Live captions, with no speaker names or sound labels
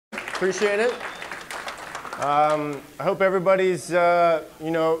Appreciate it. I hope everybody's,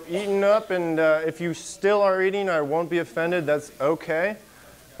 eating up, and if you still are eating, I won't be offended. That's okay.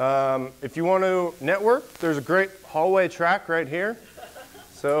 If you want to network, there's a great hallway track right here.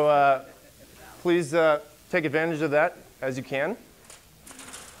 So please take advantage of that as you can.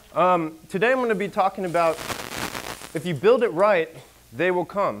 Today I'm going to be talking about if you build it right, they will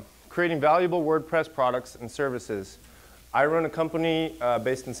come, creating valuable WordPress products and services. I run a company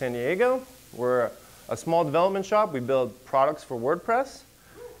based in San Diego. We're a small development shop. We build products for WordPress,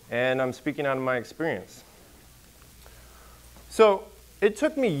 and I'm speaking out of my experience. So it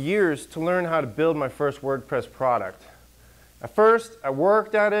took me years to learn how to build my first WordPress product. At first, I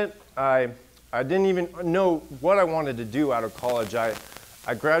worked at it. I didn't even know what I wanted to do out of college. I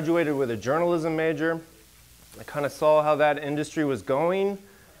graduated with a journalism major. I kind of saw how that industry was going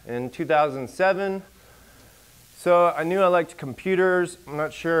in 2007. So I knew I liked computers. I'm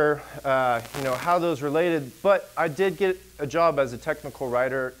not sure how those related, but I did get a job as a technical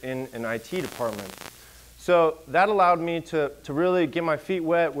writer in an IT department. So that allowed me to really get my feet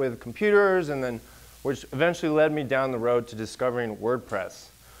wet with computers, and then which eventually led me down the road to discovering WordPress.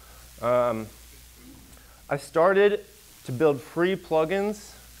 I started to build free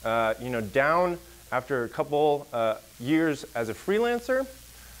plugins, down after a couple years as a freelancer.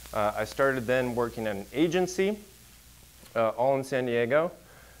 I started then working at an agency, all in San Diego,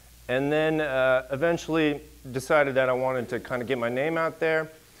 and then eventually decided that I wanted to kind of get my name out there.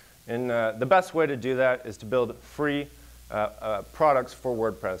 And the best way to do that is to build free products for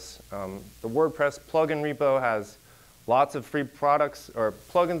WordPress. The WordPress plugin repo has lots of free products, or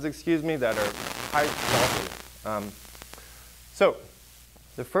plugins, excuse me, that are high quality. So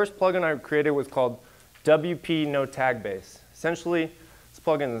the first plugin I created was called WP No Tag Base. Essentially, this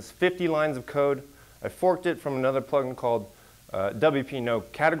plugin is 50 lines of code. I forked it from another plugin called WP No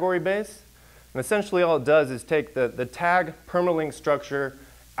Category Base. And essentially all it does is take the tag permalink structure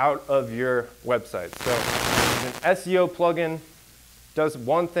out of your website. So it's an SEO plugin, does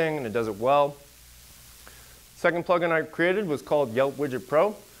one thing and it does it well. Second plugin I created was called Yelp Widget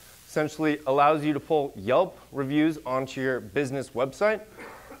Pro. Essentially allows you to pull Yelp reviews onto your business website.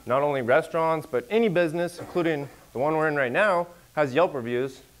 Not only restaurants, but any business, including the one we're in right now, has Yelp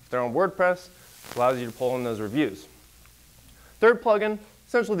reviews. If they're on WordPress, it allows you to pull in those reviews. Third plugin,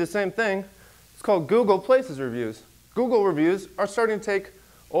 essentially the same thing. It's called Google Places Reviews. Google reviews are starting to take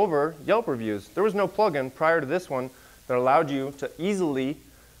over Yelp reviews. There was no plugin prior to this one that allowed you to easily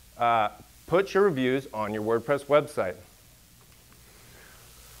put your reviews on your WordPress website.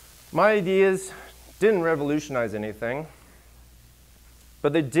 My ideas didn't revolutionize anything,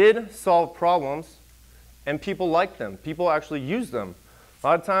 but they did solve problems, and people liked them. People actually use them. A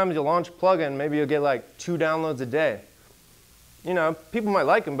lot of times you launch a plugin, maybe you'll get like 2 downloads a day. People might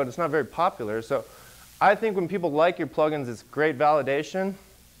like them, but it's not very popular. So I think when people like your plugins, it's great validation.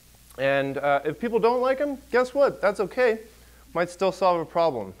 And if people don't like them, guess what? That's okay. Might still solve a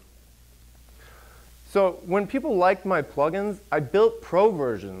problem. So when people liked my plugins, I built pro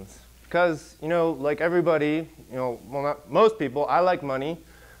versions. Because, like everybody, well, not most people, I like money.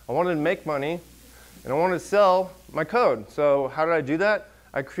 I wanted to make money, and I wanted to sell my code. So how did I do that?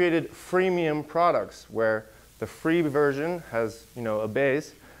 I created freemium products where the free version has, a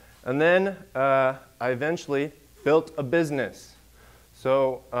base. And then I eventually built a business.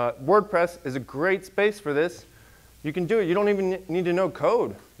 So WordPress is a great space for this. You can do it. You don't even need to know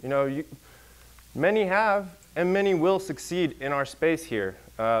code. Many have, and many will succeed in our space here.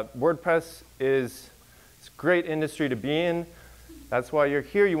 WordPress it's a great industry to be in. That's why you're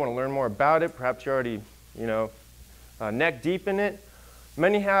here. You want to learn more about it. Perhaps you're already, neck deep in it.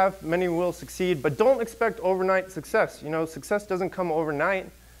 Many have, many will succeed, but don't expect overnight success. Success doesn't come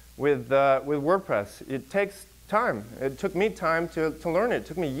overnight with WordPress. It takes time. It took me time to learn it. It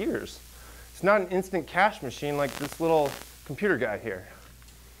took me years. It's not an instant cash machine like this little computer guy here.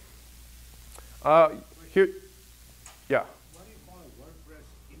 Yeah.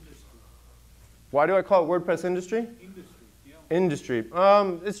 Why do I call it WordPress industry? Industry.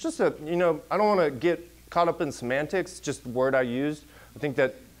 It's just I don't want to get caught up in semantics, just the word I used. I think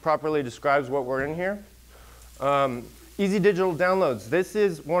that properly describes what we're in here. Easy digital downloads. This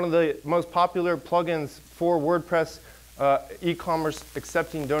is one of the most popular plugins for WordPress e-commerce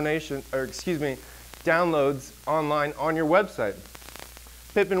accepting downloads online on your website.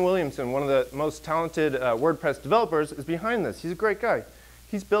 Pippin Williamson, one of the most talented WordPress developers, is behind this. He's a great guy.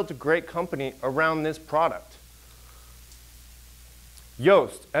 He's built a great company around this product.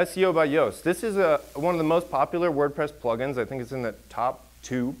 Yoast, SEO by Yoast. This is one of the most popular WordPress plugins. I think it's in the top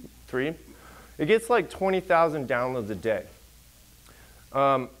 2, 3. It gets like 20,000 downloads a day.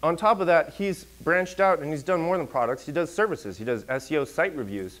 On top of that, he's branched out and he's done more than products. He does services. He does SEO site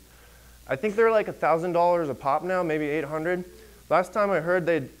reviews. I think they're like $1,000 a pop now, maybe 800. Last time I heard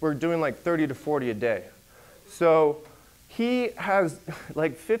they were doing like 30 to 40 a day. So he has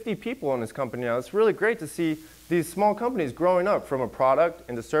like 50 people in his company now. It's really great to see these small companies growing up from a product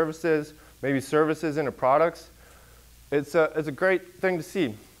into services, maybe services into products. It's a great thing to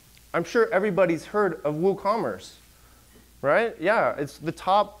see. I'm sure everybody's heard of WooCommerce, right? Yeah, it's the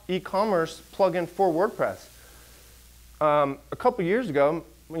top e-commerce plugin for WordPress. A couple years ago,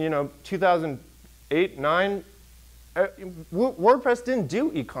 2008, 9, WordPress didn't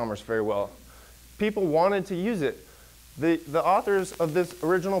do e-commerce very well. People wanted to use it. The authors of this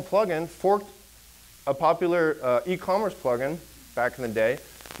original plugin forked a popular e-commerce plugin back in the day,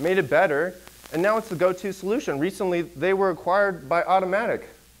 made it better, and now it's the go-to solution. Recently, they were acquired by Automatic.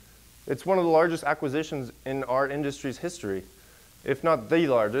 It's one of the largest acquisitions in our industry's history, if not the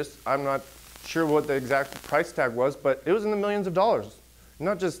largest. I'm not sure what the exact price tag was, but it was in the millions of dollars.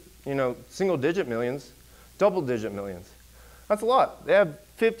 Not just, single-digit millions, double-digit millions. That's a lot. They have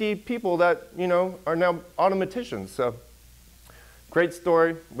 50 people that, are now automaticians. So, great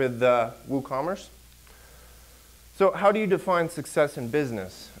story with WooCommerce. So, how do you define success in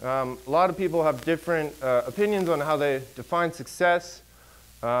business? A lot of people have different opinions on how they define success.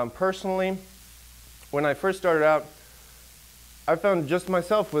 Personally, when I first started out, I found just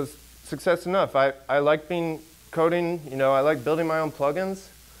myself was success enough. I like coding, I like building my own plugins.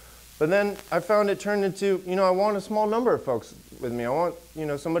 But then I found it turned into, I want a small number of folks with me. I want,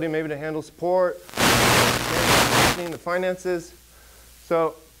 somebody maybe to handle support, the finances.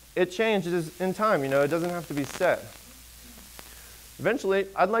 So it changes in time, it doesn't have to be set. Eventually,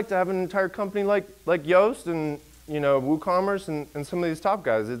 I'd like to have an entire company like Yoast and, WooCommerce and some of these top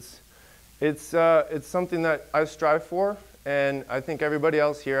guys. It's something that I strive for, and I think everybody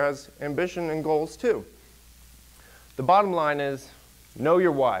else here has ambition and goals too. The bottom line is, know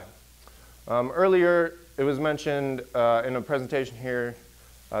your why. Earlier, it was mentioned in a presentation here,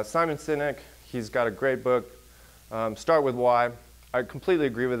 Simon Sinek, he's got a great book, Start With Why. I completely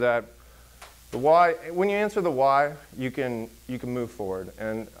agree with that. The why, when you answer the why, you can move forward.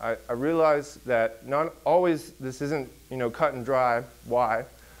 And I realize that not always this isn't cut and dry why,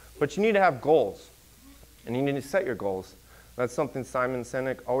 but you need to have goals, and you need to set your goals. That's something Simon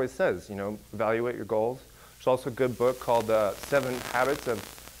Sinek always says. Evaluate your goals. There's also a good book called 7 Habits of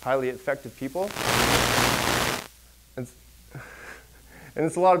Highly Effective People. And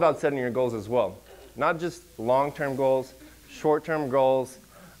it's a lot about setting your goals as well. Not just long-term goals, short-term goals.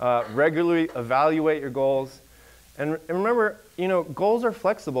 Regularly evaluate your goals. And remember, goals are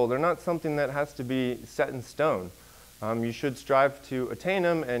flexible. They're not something that has to be set in stone. You should strive to attain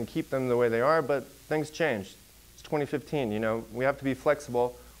them and keep them the way they are, but things change. It's 2015, we have to be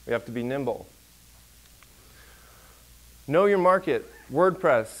flexible. We have to be nimble. Know your market.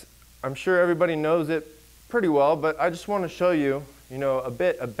 WordPress. I'm sure everybody knows it pretty well, but I just want to show you, a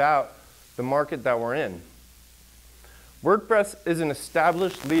bit about the market that we're in. WordPress is an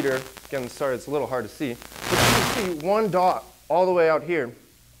established leader. Again, sorry, it's a little hard to see. But you can see one dot all the way out here.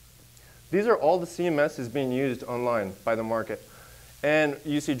 These are all the CMSs being used online by the market. And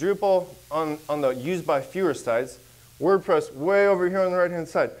you see Drupal on the used by fewer sites, WordPress way over here on the right-hand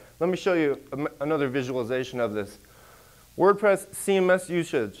side. Let me show you another visualization of this. WordPress CMS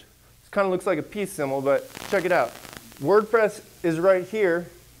usage. This kind of looks like a peace symbol, but check it out. WordPress is right here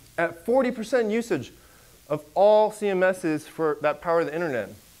at 40% usage of all CMSs that power the internet.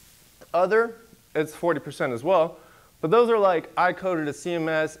 Other, it's 40% as well, but those are like, I coded a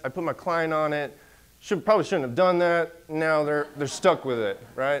CMS, I put my client on it, probably shouldn't have done that, now they're stuck with it,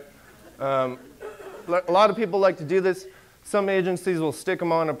 right? A lot of people like to do this. Some agencies will stick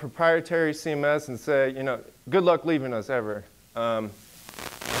them on a proprietary CMS and say, good luck leaving us ever.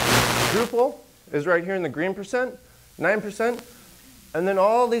 Drupal is right here in the green percent, 9%, and then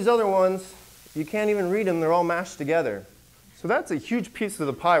all these other ones, you can't even read them, they're all mashed together. So that's a huge piece of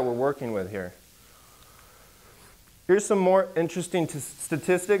the pie we're working with here. Here's some more interesting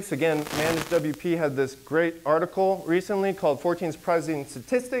statistics. Again, ManageWP had this great article recently called 14 Surprising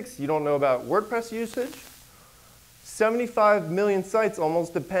Statistics You Don't Know About WordPress Usage. 75 million sites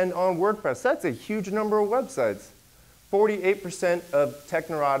almost depend on WordPress. That's a huge number of websites. 48% of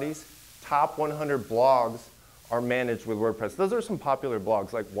Technorati's top 100 blogs are managed with WordPress. Those are some popular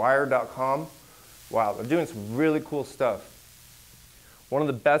blogs like Wire.com. Wow, they're doing some really cool stuff. One of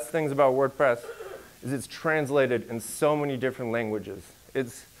the best things about WordPress is it's translated in so many different languages.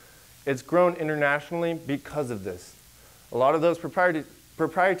 It's grown internationally because of this. A lot of those proprietary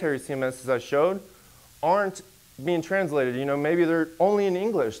CMSs I showed aren't being translated. You know, maybe they're only in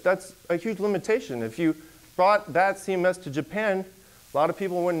English. That's a huge limitation. If you brought that CMS to Japan, a lot of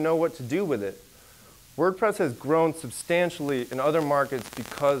people wouldn't know what to do with it. WordPress has grown substantially in other markets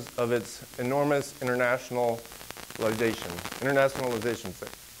because of its enormous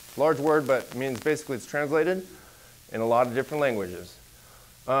internationalization. Large word, but it means basically it's translated in a lot of different languages.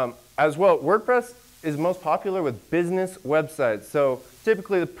 As well, WordPress is most popular with business websites. So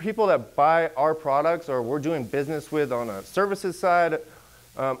typically the people that buy our products or we're doing business with on a services side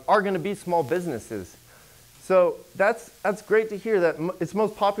are going to be small businesses. So that's great to hear that it's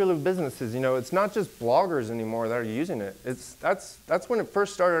most popular with businesses. You know, it's not just bloggers anymore that are using it. That's when it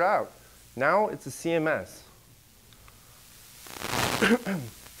first started out. Now it's a CMS.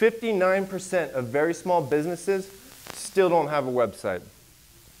 59% of very small businesses still don't have a website.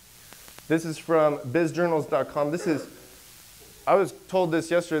 This is from bizjournals.com. I was told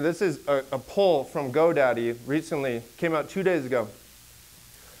this yesterday. This is a poll from GoDaddy recently, came out 2 days ago.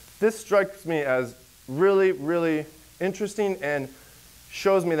 This strikes me as really, really interesting and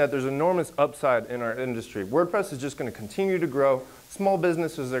shows me that there's enormous upside in our industry. WordPress is just going to continue to grow. Small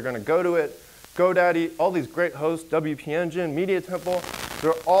businesses are going to go to it. GoDaddy, all these great hosts, WP Engine, Media Temple,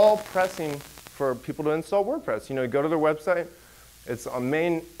 they're all pressing for people to install WordPress. You know, you go to their website, it's a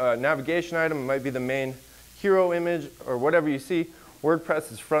main navigation item, it might be the main hero image or whatever you see.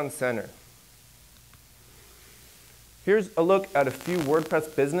 WordPress is front and center. Here's a look at a few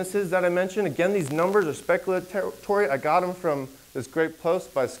WordPress businesses that I mentioned. Again, these numbers are speculatory. I got them from this great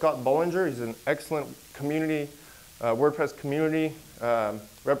post by Scott Bollinger. He's an excellent community, WordPress community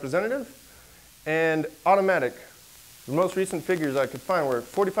representative. And Automatic, the most recent figures I could find were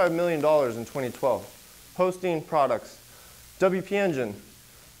 $45 million in 2012. Hosting products. WP Engine,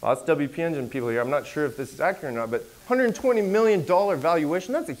 lots of WP Engine people here. I'm not sure if this is accurate or not, but $120 million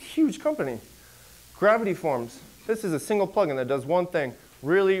valuation. That's a huge company. Gravity Forms. This is a single plugin that does one thing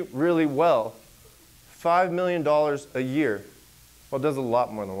really, really well. $5 million a year. Well, it does a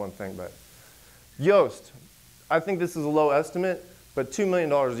lot more than one thing, but. Yoast. I think this is a low estimate, but $2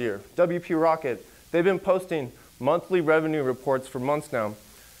 million a year. WP Rocket. They've been posting monthly revenue reports for months now.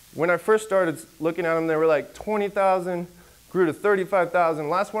 When I first started looking at them, they were like 20,000, grew to 35,000.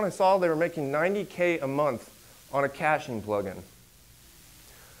 Last one I saw, they were making 90K a month on a caching plugin.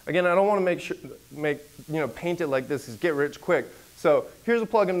 Again, I don't want to paint it like this is get rich quick. So here's a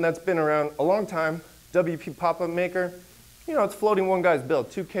plugin that's been around a long time, WP Pop-Up Maker. You know, it's floating one guy's bill,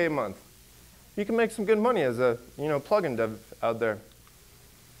 2K a month. You can make some good money as a plugin dev out there.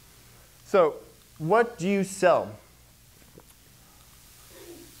 So what do you sell?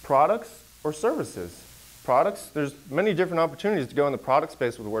 Products or services? Products, there's many different opportunities to go in the product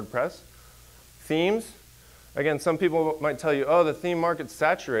space with WordPress. Themes. Again, some people might tell you, oh, the theme market's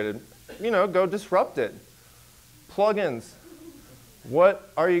saturated. You know, go disrupt it. Plugins.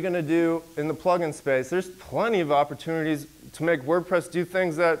 What are you going to do in the plugin space? There's plenty of opportunities to make WordPress do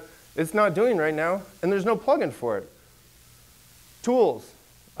things that it's not doing right now, and there's no plugin for it. Tools.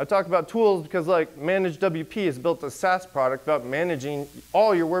 I talk about tools because like Managed WP has built a SaaS product about managing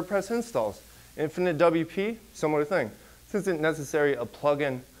all your WordPress installs. Infinite WP, similar thing. This isn't necessarily a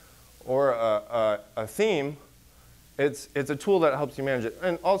plugin or a theme. It's a tool that helps you manage it.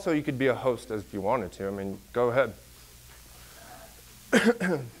 And also you could be a host if you wanted to. I mean, go ahead.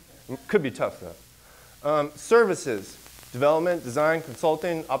 Could be tough though. Services, development, design,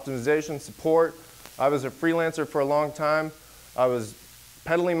 consulting, optimization, support. I was a freelancer for a long time. I was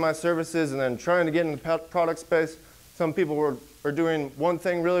peddling my services and then trying to get in the product space. Some people were doing one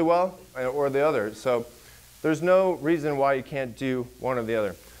thing really well or the other. So there's no reason why you can't do one or the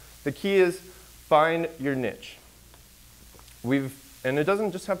other. The key is find your niche. And it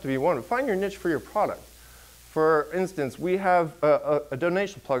doesn't just have to be one. Find your niche for your product. For instance, we have a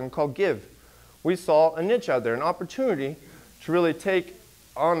donation plugin called Give. We saw a niche out there, an opportunity to really take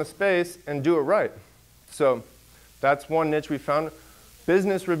on a space and do it right. So that's one niche we found.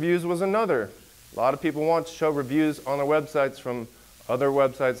 Business reviews was another. A lot of people want to show reviews on their websites from other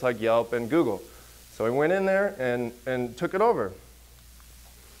websites like Yelp and Google. So we went in there and took it over.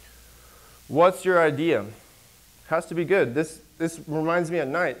 What's your idea? Has to be good. This reminds me at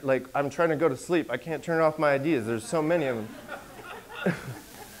night, like I'm trying to go to sleep. I can't turn off my ideas. There's so many of them.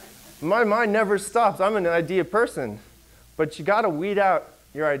 My mind never stops. I'm an idea person. But you got to weed out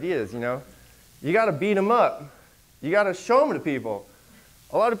your ideas, you know. You got to beat them up. You got to show them to people.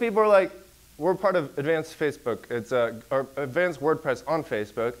 A lot of people are like, we're part of Advanced Facebook. It's or Advanced WordPress on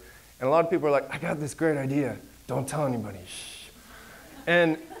Facebook. And a lot of people are like, I got this great idea. Don't tell anybody. Shh.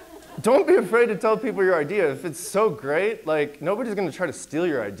 And don't be afraid to tell people your idea. If it's so great, like nobody's going to try to steal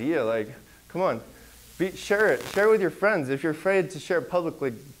your idea. Like, come on. Share it. Share it with your friends. If you're afraid to share it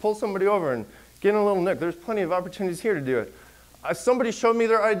publicly, pull somebody over and get in a little nook. There's plenty of opportunities here to do it. Somebody showed me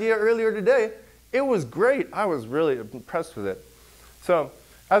their idea earlier today. It was great. I was really impressed with it. So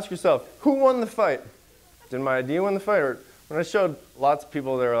ask yourself, who won the fight? Did my idea win the fight? Or when I showed lots of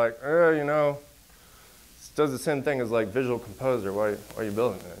people, they were like, you know, this does the same thing as like Visual Composer. Why are you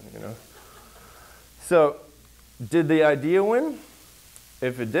building it, you know? So did the idea win?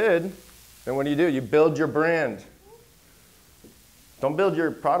 If it did, then what do? You build your brand. Don't build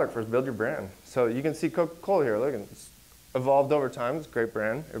your product first, build your brand. So you can see Coca-Cola here. Look, it's evolved over time. It's a great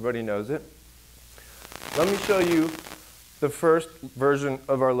brand. Everybody knows it. Let me show you the first version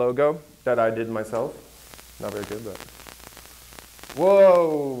of our logo that I did myself. Not very good, but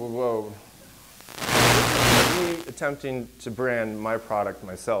whoa. This is me attempting to brand my product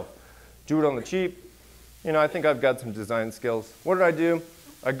myself. Do it on the cheap. You know, I think I've got some design skills. What did I do?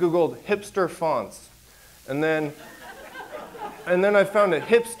 I Googled hipster fonts. And then I found a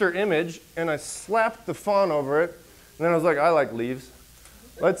hipster image, and I slapped the font over it. And then I was like, I like leaves.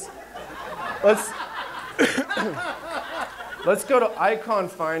 Let's go to Icon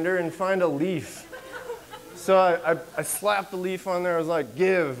Finder and find a leaf. So I slapped the leaf on there. I was like,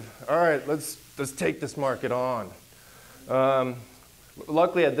 give. All right, let's take this market on.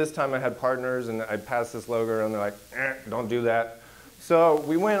 Luckily, at this time, I had partners, and I passed this logo around. They're like, don't do that. So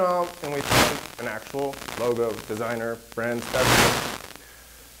we went off, and we found an actual logo designer, brand specialist.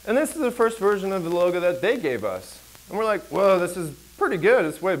 And this is the first version of the logo that they gave us. And we're like, whoa, this is pretty good.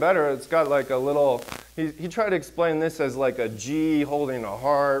 It's way better. It's got like a little, he tried to explain this as like a G holding a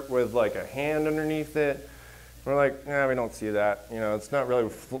heart with like a hand underneath it. We're like, nah, we don't see that. You know, it's not really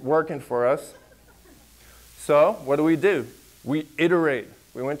working for us. So what do? We iterate.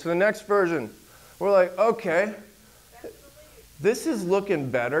 We went to the next version. We're like, okay, this is looking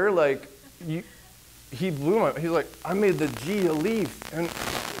better. Like, he blew my, he's like, I made the G a leaf. And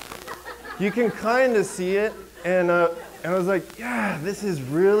you can kind of see it. And I was like, yeah, this is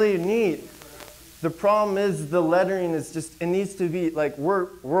really neat. The problem is the lettering is just, it needs to be, like, we're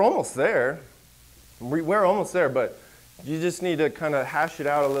almost there. We're almost there, but you just need to kind of hash it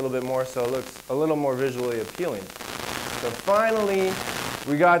out a little bit more so it looks a little more visually appealing. So finally,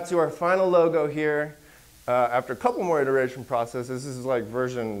 we got to our final logo here. After a couple more iteration processes, this is like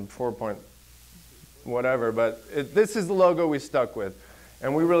version 4 point whatever, but this is the logo we stuck with.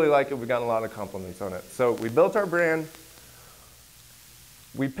 And we really like it. We've gotten a lot of compliments on it. So we built our brand.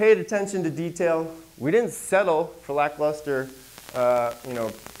 We paid attention to detail. We didn't settle for lackluster, you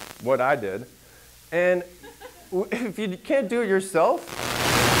know, what I did. And if you can't do it yourself,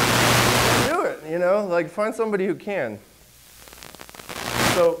 do it, you know, like find somebody who can.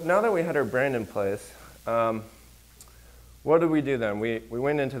 So now that we had our brand in place, what did we do then? We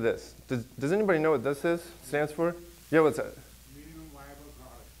went into this. Does anybody know what this stands for? Yeah, what's that? Minimum viable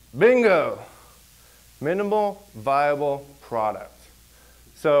product. Bingo! Minimal viable product.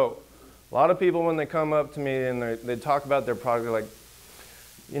 So a lot of people, when they come up to me and they talk about their product, they're like,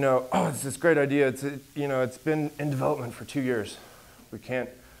 you know, oh, it's this great idea. You know, it's been in development for 2 years. We can't,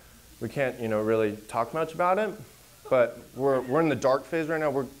 you know, really talk much about it. But we're in the dark phase right now.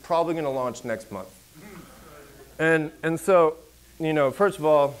 We're probably going to launch next month. And so, you know, first of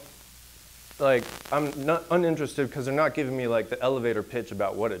all, like, I'm not uninterested because they're not giving me like the elevator pitch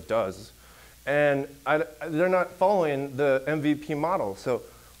about what it does. And they're not following the MVP model. So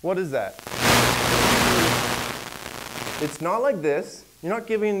what is that? It's not like this. You're not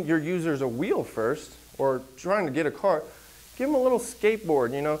giving your users a wheel first or trying to get a car. Give them a little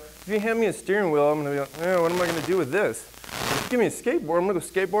skateboard, you know. If you hand me a steering wheel, I'm going to be like, what am I going to do with this? If you give me a skateboard, I'm going to go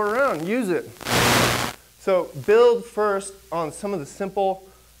skateboard around, use it. So build first on some of the simple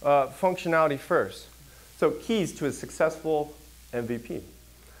functionality first. So keys to a successful MVP.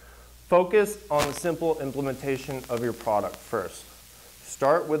 Focus on the simple implementation of your product first.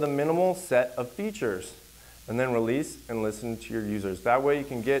 Start with a minimal set of features and then release and listen to your users. That way you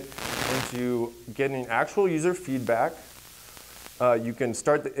can get into getting actual user feedback. You can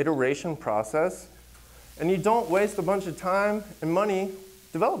start the iteration process, and you don't waste a bunch of time and money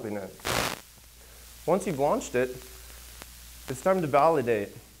developing it. Once you've launched it, it's time to validate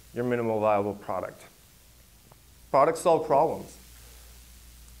your minimal viable product. Products solve problems.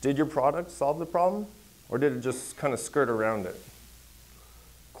 Did your product solve the problem, or did it just kind of skirt around it?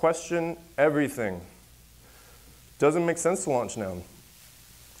 Question everything. Doesn't make sense to launch now.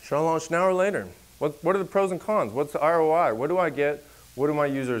 Should I launch now or later? What are the pros and cons? What's the ROI? What do I get? What do my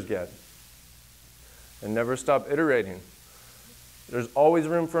users get? And never stop iterating. There's always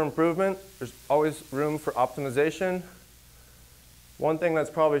room for improvement. There's always room for optimization. One thing that's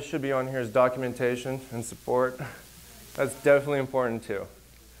probably should be on here is documentation and support. That's definitely important too.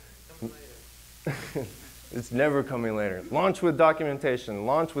 It's never coming later. Launch with documentation,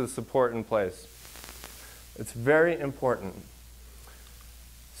 launch with support in place. It's very important.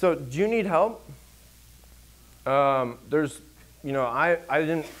 So do you need help? Obviously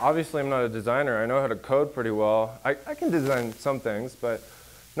I'm not a designer. I know how to code pretty well. I can design some things, but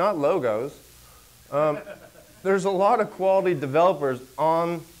not logos. There's a lot of quality developers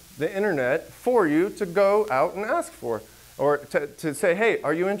on the internet for you to go out and ask for. Or to say, hey,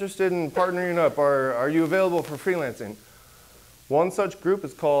 are you interested in partnering up? Or are you available for freelancing? One such group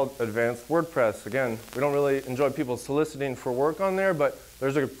is called Advanced WordPress. Again, we don't really enjoy people soliciting for work on there, but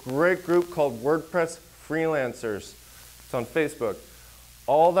there's a great group called WordPress Freelancers. It's on Facebook.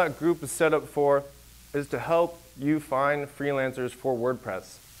 All that group is set up for is to help you find freelancers for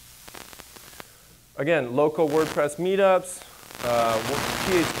WordPress. Again, local WordPress meetups,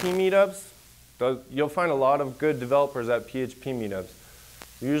 PHP meetups. You'll find a lot of good developers at PHP meetups.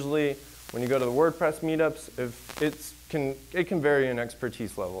 Usually, when you go to the WordPress meetups, it can vary in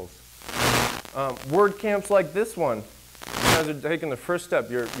expertise levels. WordCamps like this one. You guys are taking the first step.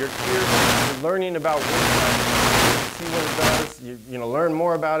 You're here, you're learning about WordPress. You see what it does. You learn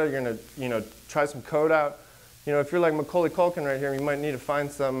more about it. You're gonna try some code out. If you're like Macaulay Culkin right here, you might need to find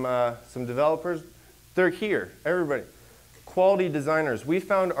some developers. They're here, everybody. Quality designers. We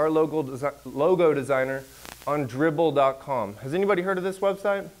found our logo designer on dribble.com. Has anybody heard of this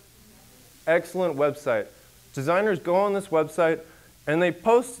website? Excellent website. Designers go on this website and they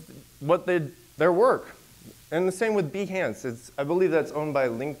post their work. And the same with Behance. I believe that's owned by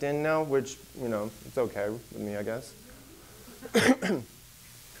LinkedIn now, which, it's okay with me, I guess.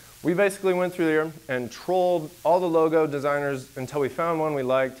 We basically went through there and trolled all the logo designers until we found one we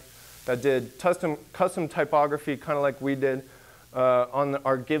liked that did custom typography, kind of like we did on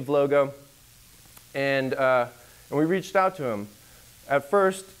our Give logo. And we reached out to him. At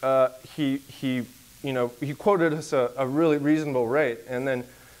first, he quoted us a really reasonable rate, and then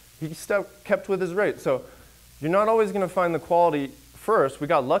he kept with his rate. So you're not always going to find the quality first. We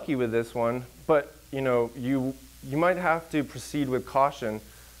got lucky with this one, but you might have to proceed with caution,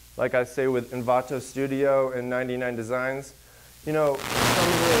 like I say with Envato Studio and 99 Designs. Some of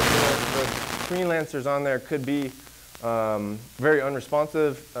the freelancers on there could be very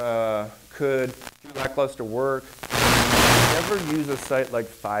unresponsive, could do lackluster work. Never use a site like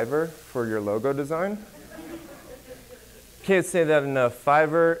Fiverr for your logo design. Can't say that enough.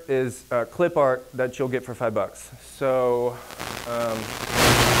 Fiverr is clip art that you'll get for $5. So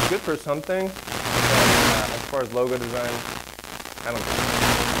good for something, but as far as logo design, I don't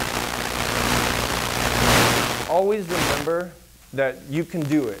think. Always remember that you can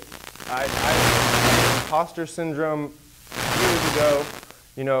do it. I had imposter syndrome years ago.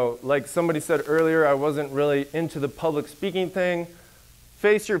 Like somebody said earlier, I wasn't really into the public speaking thing.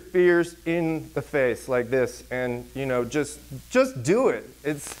 Face your fears in the face like this, and just do it.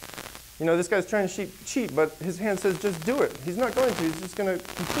 It's this guy's trying to cheat, but his hand says just do it. He's not going to. He's just going to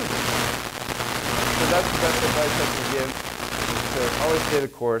complete it. So that's the best advice I can give. To always stay the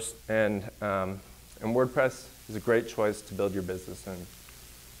course, and WordPress is a great choice to build your business in.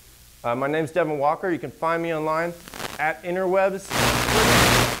 My name's Devin Walker. You can find me online at Interwebs.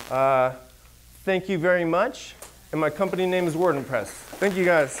 Thank you very much. And my company name is WordPress. Thank you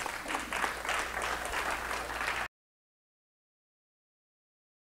guys.